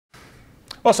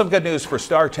Well, some good news for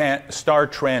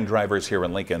StarTran drivers here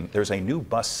in Lincoln. There's a new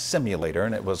bus simulator,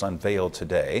 and it was unveiled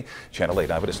today. Channel 8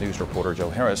 Eyewitness News reporter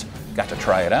Joe Harris got to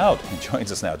try it out. He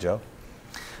joins us now, Joe.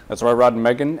 That's right, Rod and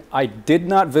Megan. I did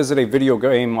not visit a video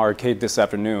game arcade this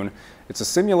afternoon. It's a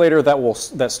simulator that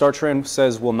StarTran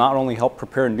says will not only help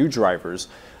prepare new drivers,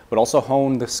 but also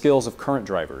hone the skills of current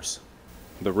drivers.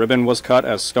 The ribbon was cut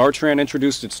as StarTran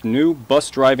introduced its new bus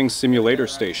driving simulator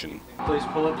station. Please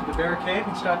pull up to the barricade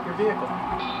and stop your vehicle.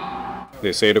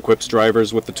 They say it equips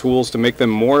drivers with the tools to make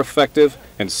them more effective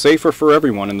and safer for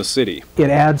everyone in the city. It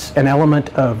adds an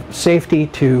element of safety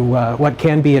to what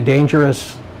can be a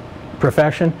dangerous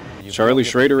profession. Charlie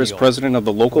Schrader is president of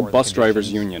the local bus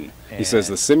drivers union. He says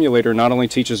the simulator not only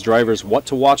teaches drivers what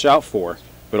to watch out for,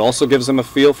 but also gives them a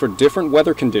feel for different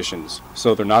weather conditions,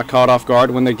 so they're not caught off guard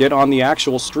when they get on the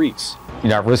actual streets.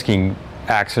 You're not risking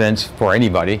accidents for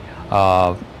anybody.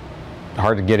 Hard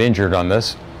to get injured on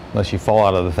this unless you fall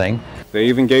out of the thing. They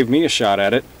even gave me a shot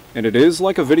at it, and it is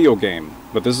like a video game.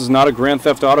 But this is not a Grand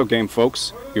Theft Auto game,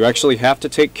 folks. You actually have to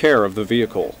take care of the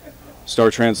vehicle.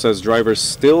 StarTran says drivers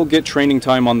still get training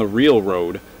time on the real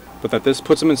road, but that this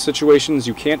puts them in situations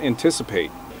you can't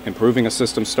anticipate. Improving a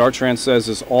system StarTran says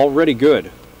is already good.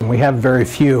 We have very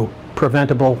few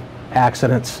preventable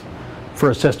accidents for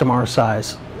a system our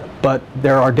size, but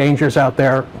there are dangers out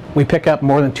there. We pick up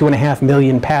more than 2.5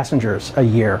 million passengers a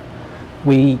year.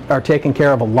 We are taking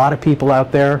care of a lot of people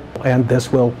out there, and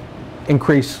this will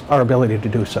increase our ability to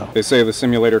do so. They say the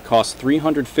simulator costs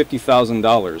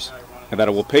 $350,000 and that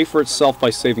it will pay for itself by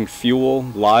saving fuel,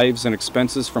 lives, and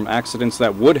expenses from accidents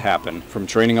that would happen from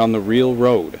training on the real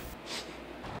road.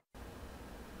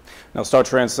 Now,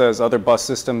 StarTran says other bus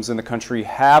systems in the country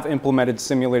have implemented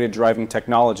simulated driving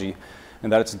technology,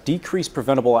 and that it's decreased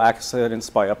preventable accidents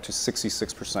by up to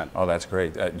 66%. Oh, that's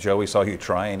great. Joe, we saw you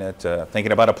trying it,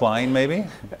 thinking about applying maybe?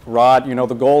 Rod, you know,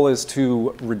 the goal is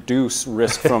to reduce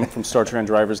risk from StarTran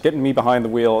drivers. Getting me behind the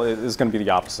wheel is going to be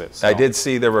the opposite. So. I did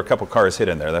see there were a couple cars hit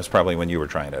in there. That's probably when you were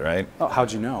trying it, right? Oh,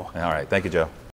 how'd you know? All right. Thank you, Joe.